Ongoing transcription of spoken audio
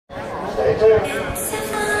Stay tuned.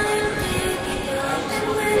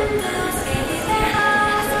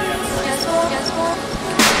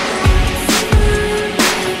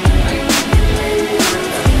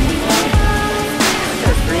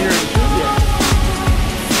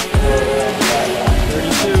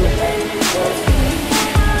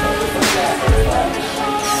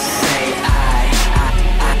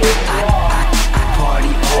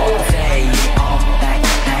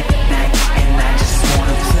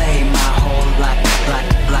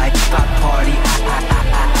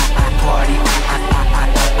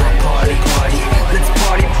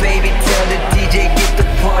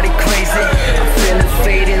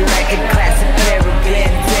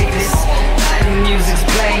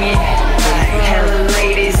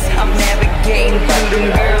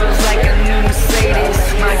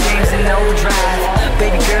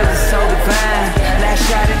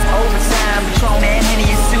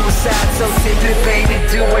 So simply, baby,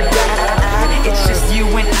 do or die. It's just you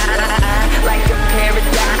and I, like a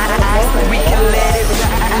paradise. We can let it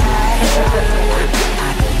ride.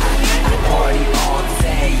 I party all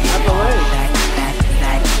day,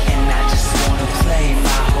 night, and I just wanna play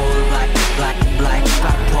my whole life.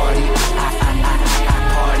 I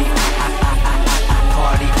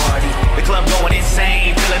party, party. The club going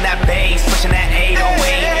insane, feeling that bass, pushing that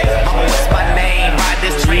 808. Mama, what's my name? Ride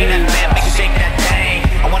this train and then make you shake that thing.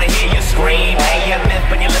 I wanna hear you scream,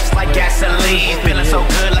 AMF on your lips like gasoline. Feeling so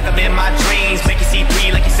good like I'm in my dreams.